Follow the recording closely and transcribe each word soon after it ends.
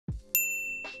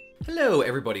Hello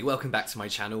everybody, welcome back to my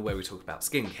channel where we talk about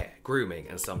skincare, grooming,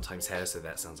 and sometimes hair, so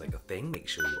that sounds like a thing. Make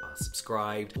sure you are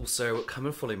subscribed. Also, come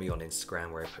and follow me on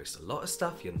Instagram where I post a lot of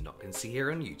stuff you're not going to see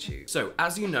here on YouTube. So,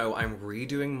 as you know, I'm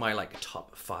redoing my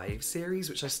top 5 series,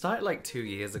 which I started 2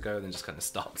 years ago and then just kind of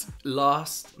stopped.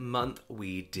 Last month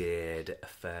we did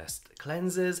first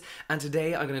cleansers, and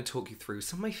today I'm going to talk you through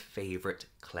some of my favorite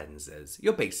cleansers,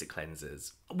 your basic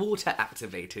cleansers, water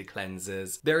activated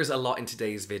cleansers. There is a lot in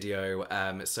today's video,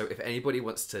 so if anybody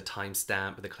wants to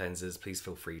timestamp the cleansers, please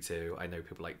feel free to. I know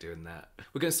people like doing that.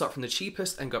 We're going to start from the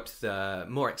cheapest and go up to the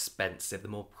more expensive, the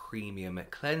more premium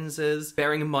cleansers.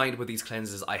 Bearing in mind with these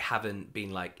cleansers, I haven't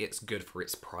been it's good for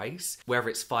its price. Whether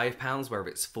it's £5, whether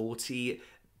it's 40,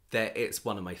 it's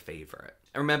one of my favorite.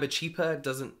 And remember, cheaper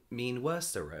doesn't mean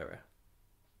worse or rarer.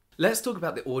 Let's talk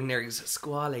about the Ordinary's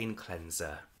Squalane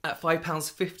Cleanser. At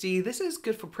 £5.50, this is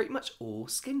good for pretty much all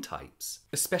skin types,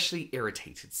 especially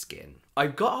irritated skin. I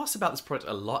got asked about this product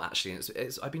a lot actually,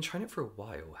 and I've been trying it for a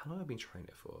while. How long have I been trying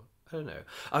it for? I don't know.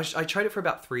 I tried it for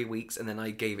about 3 weeks and then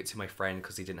I gave it to my friend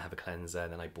because he didn't have a cleanser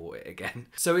and then I bought it again.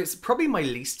 So it's probably my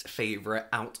least favorite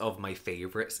out of my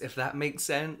favorites, if that makes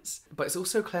sense. But it's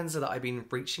also a cleanser that I've been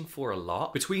reaching for a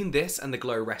lot. Between this and the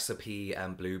Glow Recipe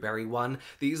and Blueberry one,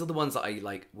 these are the ones that I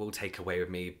will take away with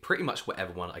me. Pretty much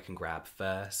whatever one I can grab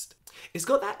first. It's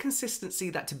got that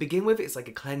consistency that to begin with, it's like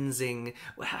a cleansing,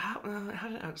 how do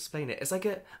I explain it? It's like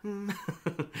a,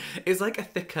 it's like a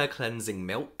thicker cleansing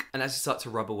milk. And as you start to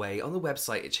rub away, on the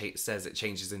website it says it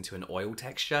changes into an oil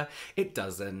texture. It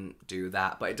doesn't do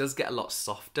that, but it does get a lot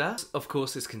softer. Of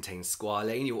course, this contains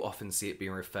squalane. You'll often see it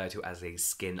being referred to as a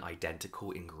skin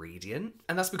identical ingredient.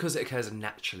 And that's because it occurs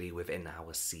naturally within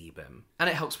our sebum. And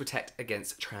it helps protect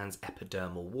against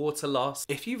transepidermal water loss.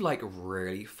 If you've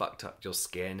really fucked up your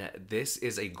skin, this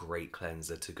is a great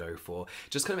cleanser to go for.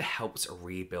 Just kind of helps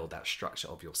rebuild that structure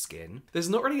of your skin. There's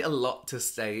not really a lot to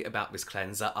say about this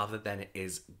cleanser other than it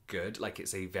is good.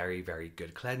 It's a very, very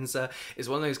good cleanser. It's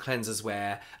one of those cleansers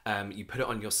where you put it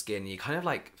on your skin and you kind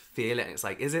of feel it and it's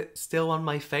is it still on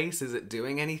my face? Is it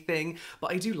doing anything?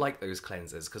 But I do like those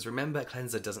cleansers because remember, a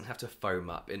cleanser doesn't have to foam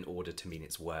up in order to mean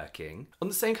it's working. On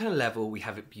the same kind of level, we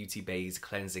have a Beauty Bay's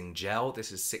Cleansing Gel.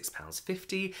 This is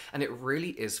 £6.50 and it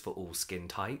really is for all skin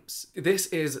types. This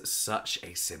is such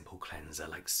a simple cleanser,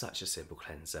 such a simple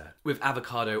cleanser, with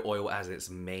avocado oil as its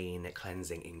main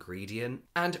cleansing ingredient,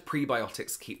 and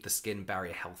prebiotics keep the skin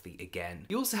barrier healthy again.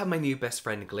 You also have my new best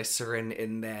friend glycerin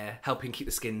in there, helping keep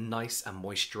the skin nice and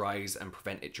moisturized and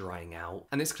prevent it drying out.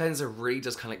 And this cleanser really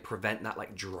does kind of prevent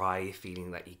that dry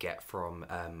feeling that you get from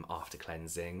after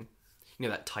cleansing. You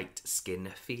know, that tight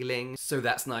skin feeling. So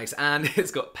that's nice. And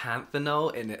it's got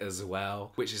panthenol in it as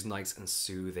well, which is nice and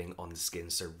soothing on the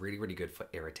skin. So really, really good for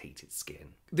irritated skin.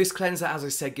 This cleanser, as I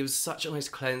said, gives such a nice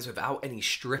cleanse without any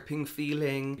stripping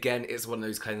feeling. Again, it's one of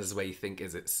those cleansers where you think,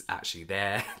 is it actually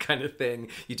there kind of thing.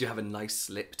 You do have a nice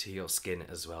slip to your skin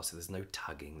as well. So there's no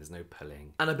tugging, there's no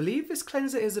pulling. And I believe this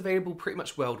cleanser is available pretty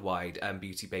much worldwide.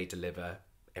 Beauty Bay deliver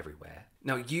everywhere.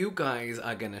 Now you guys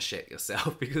are gonna shit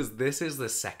yourself because this is the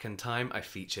second time I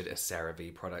featured a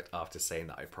CeraVe product after saying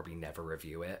that I'd probably never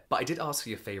review it. But I did ask for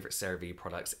your favorite CeraVe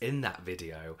products in that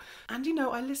video. And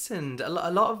I listened. A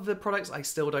lot of the products I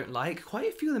still don't like. Quite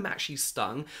a few of them actually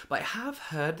stung, but I have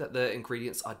heard that the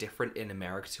ingredients are different in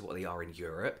America to what they are in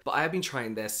Europe. But I have been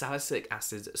trying their Salicylic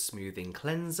Acid Smoothing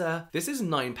Cleanser. This is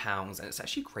 £9 and it's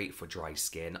actually great for dry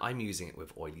skin. I'm using it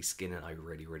with oily skin and I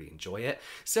really, really enjoy it.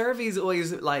 CeraVe is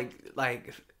always like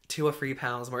 £2 or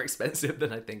 £3 more expensive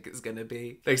than I think it's gonna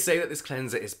be. They say that this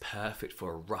cleanser is perfect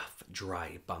for rough,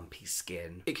 dry, bumpy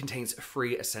skin. It contains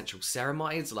 3 essential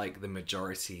ceramides like the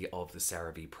majority of the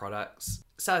CeraVe products.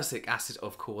 Salicylic acid,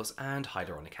 of course, and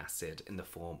hyaluronic acid in the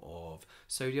form of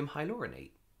sodium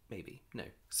hyaluronate. Maybe, no.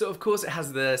 So of course it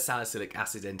has the salicylic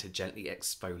acid in to gently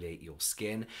exfoliate your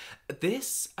skin.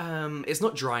 This is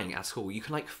not drying at all. You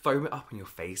can foam it up on your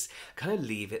face, kind of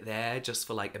leave it there just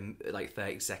for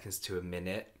 30 seconds to a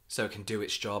minute. So it can do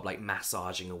its job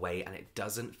massaging away and it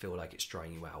doesn't feel like it's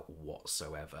drying you out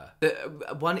whatsoever. The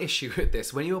one issue with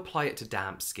this, when you apply it to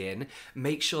damp skin,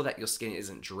 make sure that your skin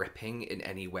isn't dripping in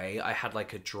any way. I had a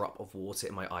drop of water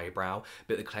in my eyebrow,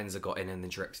 but the cleanser got in and then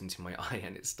dripped into my eye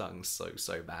and it stung so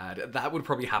bad. That would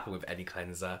probably happen with any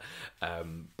cleanser,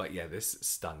 but yeah, this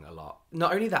stung a lot.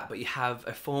 Not only that, but you have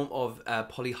a form of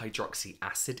polyhydroxy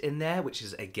acid in there, which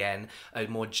is again a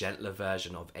more gentler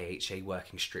version of AHA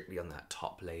working strictly on that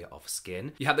top layer layer of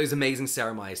skin. You have those amazing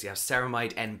ceramides. You have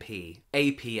ceramide NP,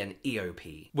 AP, and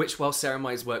EOP, which while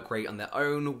ceramides work great on their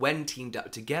own, when teamed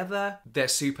up together, they're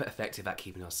super effective at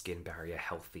keeping our skin barrier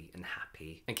healthy and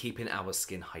happy, and keeping our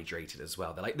skin hydrated as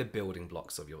well. They're like the building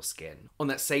blocks of your skin. On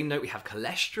that same note, we have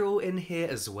cholesterol in here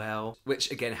as well,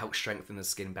 which again helps strengthen the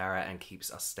skin barrier and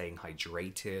keeps us staying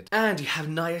hydrated. And you have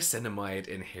niacinamide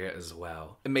in here as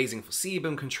well. Amazing for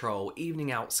sebum control,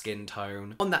 evening out skin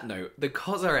tone. On that note, the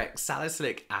COSRX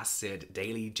Salicylic Acid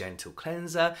Daily Gentle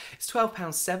Cleanser is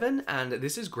 £12.7, and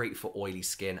this is great for oily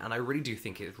skin, and I really do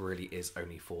think it really is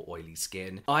only for oily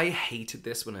skin. I hated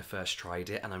this when I first tried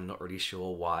it, and I'm not really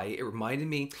sure why. It reminded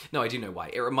me, no, I do know why.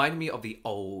 It reminded me of the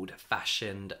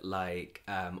old-fashioned like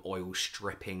oil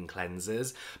stripping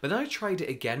cleansers, but then I tried it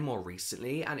again more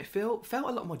recently, and it felt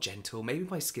a lot more gentle. Maybe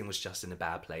my skin was just in a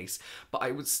bad place, but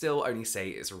I would still only say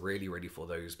it's really for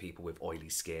those people with oily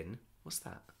skin. What's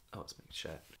that? Oh, it's my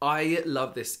shirt. I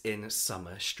love this in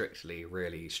summer, strictly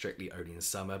only in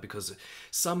summer, because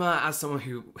summer, as someone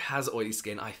who has oily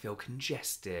skin, I feel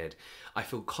congested. I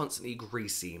feel constantly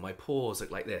greasy. My pores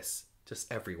look like this.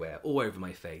 Just everywhere, all over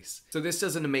my face. So this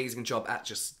does an amazing job at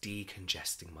just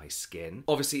decongesting my skin.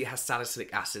 Obviously it has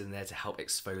salicylic acid in there to help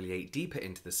exfoliate deeper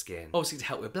into the skin. Obviously to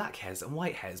help with blackheads and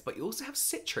whiteheads, but you also have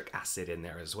citric acid in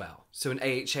there as well. So an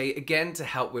AHA, again, to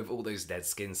help with all those dead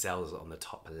skin cells on the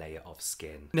top layer of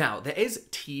skin. Now, there is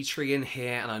tea tree in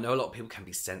here, and I know a lot of people can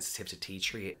be sensitive to tea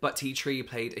tree, but tea tree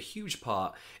played a huge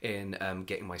part in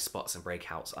getting my spots and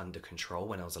breakouts under control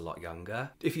when I was a lot younger.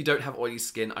 If you don't have oily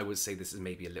skin, I would say this is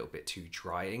maybe a little bit too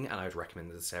drying, and I would recommend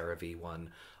the CeraVe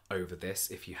one over this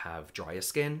if you have drier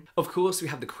skin. Of course, we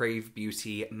have the Krave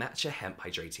Beauty MATCHA Hemp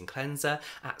Hydrating Cleanser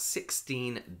at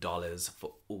 $16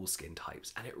 for all skin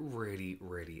types, and it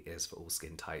really is for all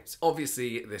skin types.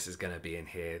 Obviously, this is gonna be in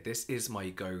here. This is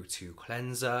my go-to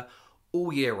cleanser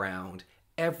all year round,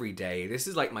 every day. This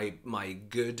is like my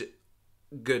good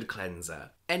cleanser.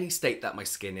 Any state that my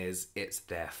skin is, it's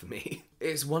there for me.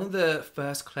 It's one of the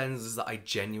first cleansers that I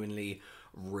genuinely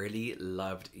really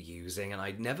loved using, and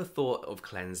I'd never thought of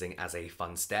cleansing as a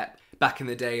fun step. Back in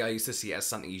the day, I used to see it as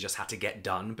something you just had to get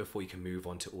done before you can move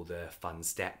on to all the fun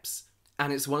steps.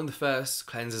 And it's one of the first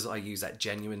cleansers I used that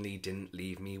genuinely didn't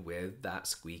leave me with that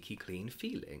squeaky clean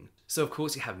feeling. So of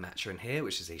course you have matcha in here,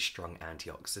 which is a strong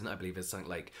antioxidant. I believe there's something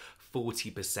like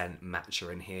 40%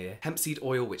 matcha in here. Hemp seed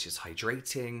oil, which is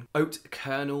hydrating. Oat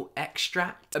kernel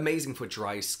extract, amazing for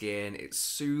dry skin. It's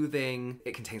soothing.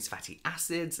 It contains fatty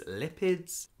acids,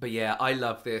 lipids. But yeah, I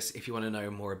love this. If you want to know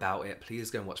more about it,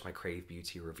 please go and watch my Krave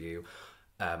Beauty review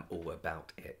all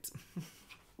about it.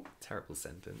 Terrible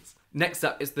sentence. Next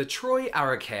up is the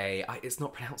TROIAREUKE. It's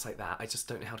not pronounced like that. I just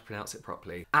don't know how to pronounce it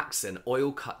properly. ACSEN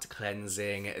Oil Cut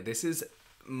Cleansing. This is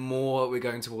more, we're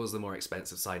going towards the more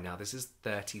expensive side now. This is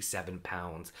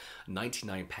 £37.99,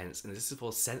 and this is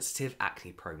for sensitive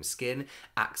acne prone skin.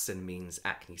 ACSEN means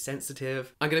acne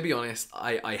sensitive. I'm gonna be honest,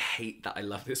 I hate that I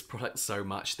love this product so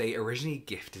much. They originally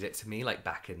gifted it to me like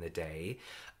back in the day,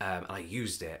 and I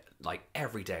used it like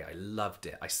every day. I loved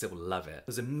it. I still love it. It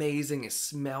was amazing. It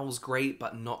smells great,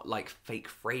 but not like fake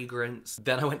fragrance.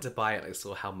 Then I went to buy it and I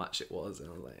saw how much it was, and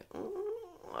I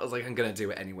was like, I'm gonna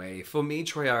do it anyway. For me,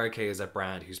 TROIAREUKE is a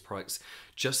brand whose products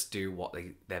just do what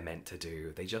they're meant to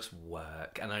do. They just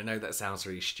work. And I know that sounds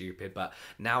really stupid, but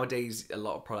nowadays a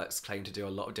lot of products claim to do a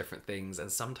lot of different things, and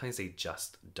sometimes they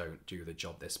just don't do the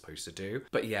job they're supposed to do.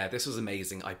 But yeah, this was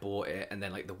amazing. I bought it, and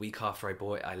then like the week after I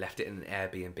bought it, I left it in an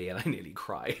Airbnb and I nearly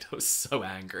cried. I was so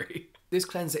angry. This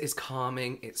cleanser is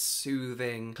calming, it's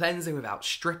soothing, cleansing without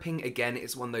stripping. Again,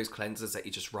 it's one of those cleansers that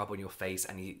you just rub on your face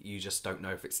and you just don't know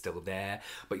if it's still there,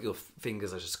 but your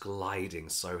fingers are just gliding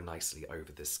so nicely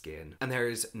over the skin. And there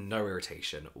is no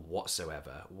irritation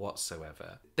whatsoever.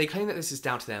 They claim that this is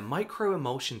down to their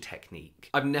micro-emulsion technique.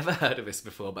 I've never heard of this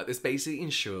before, but this basically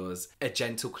ensures a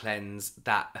gentle cleanse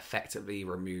that effectively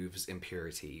removes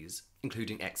impurities,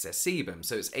 including excess sebum.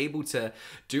 So it's able to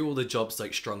do all the jobs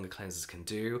like stronger cleansers can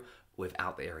do,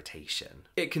 without the irritation.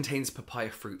 It contains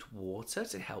papaya fruit water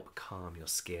to help calm your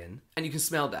skin. And you can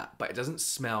smell that, but it doesn't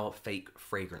smell fake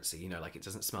fragrancy, you know, like it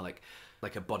doesn't smell like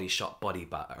a Body Shop body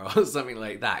butter or something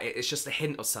like that. It's just a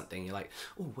hint of something. You're like,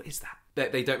 oh, what is that?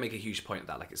 They don't make a huge point of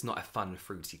that. Like, it's not a fun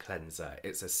fruity cleanser.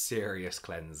 It's a serious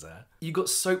cleanser. You got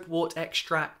soapwort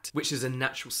extract, which is a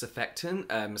natural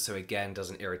surfactant. So again,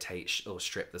 doesn't irritate or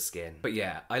strip the skin. But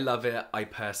yeah, I love it. I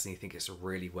personally think it's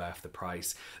really worth the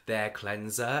price. Their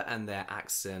cleanser and their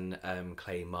ACSEN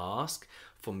clay mask,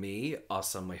 for me, are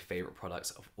some of my favorite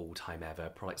products of all time ever.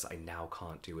 Products that I now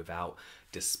can't do without,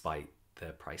 despite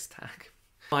the price tag.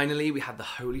 Finally, we have the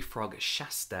Holifrog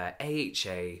Shasta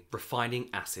AHA Refining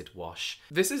Acid Wash.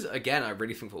 This is, again, I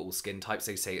really think for all skin types.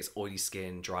 They say it's oily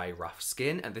skin, dry, rough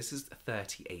skin, and this is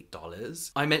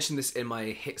 $38. I mentioned this in my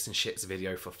Hicks and Shits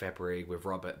video for February with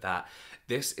Robert, that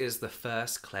this is the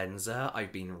first cleanser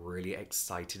I've been really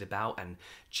excited about and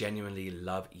genuinely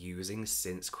love using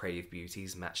since Krave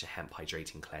Beauty's MATCHA Hemp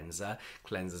Hydrating Cleanser.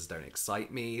 Cleansers don't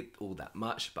excite me all that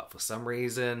much, but for some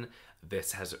reason,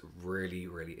 this has really,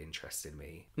 really interested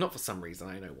me. Not for some reason,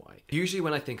 I know why. Usually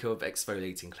when I think of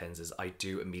exfoliating cleansers, I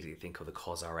do immediately think of the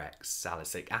COSRX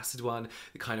Salicylic acid one,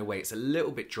 the kind of way it's a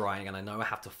little bit drying, and I know I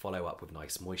have to follow up with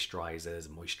nice moisturizers,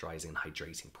 moisturizing and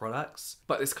hydrating products.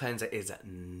 But this cleanser is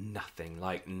nothing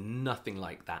like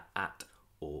that at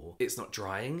all. It's not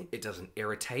drying, it doesn't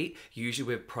irritate. Usually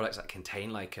with products that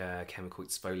contain like a chemical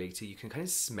exfoliator, you can kind of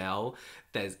smell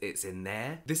it's in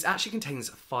there. This actually contains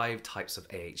 5 types of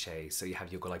AHA. So you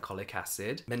have your glycolic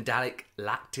acid, mandelic,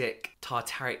 lactic,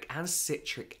 tartaric, and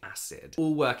citric acid,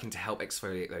 all working to help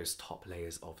exfoliate those top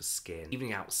layers of skin,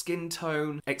 evening out skin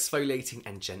tone, exfoliating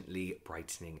and gently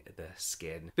brightening the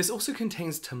skin. This also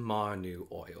contains tamanu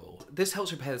oil. This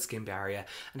helps repair the skin barrier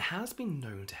and has been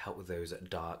known to help with those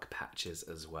dark patches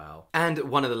as well. And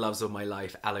one of the loves of my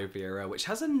life, aloe vera, which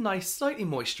has a nice, slightly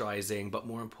moisturizing, but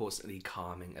more importantly,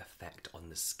 calming effect on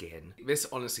the skin. This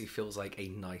honestly feels like a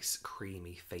nice,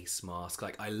 creamy face mask.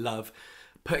 Like, I love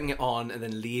putting it on and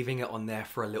then leaving it on there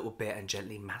for a little bit and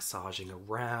gently massaging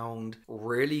around,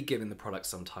 really giving the product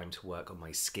some time to work on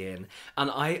my skin.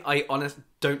 And I honestly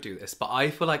don't do this, but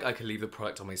I feel like I could leave the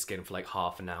product on my skin for like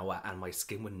half an hour and my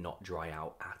skin would not dry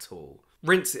out at all.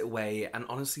 Rinse it away, and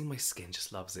honestly my skin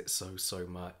just loves it so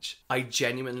much. I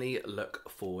genuinely look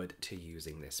forward to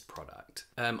using this product.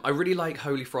 I really like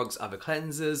Holifrog's other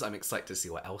cleansers. I'm excited to see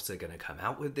what else they're gonna come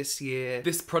out with this year.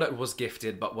 This product was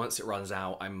gifted, but once it runs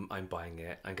out, I'm buying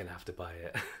it. I'm gonna have to buy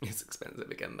it. It's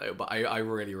expensive again though, but I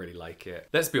really like it.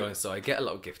 Let's be honest though, I get a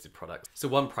lot of gifted products, so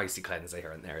one pricey cleanser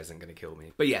here and there isn't gonna kill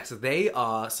me. But yeah, so they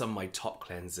are some of my top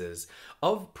cleansers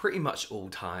of pretty much all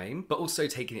time, but also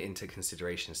taking into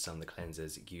consideration some of the cleansers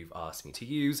you've asked me to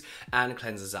use and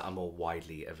cleansers that are more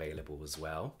widely available as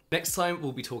well. Next time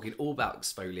we'll be talking all about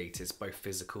exfoliators, both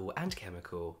physical and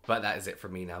chemical. But that is it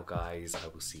from me now, guys. I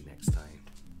will see you next time.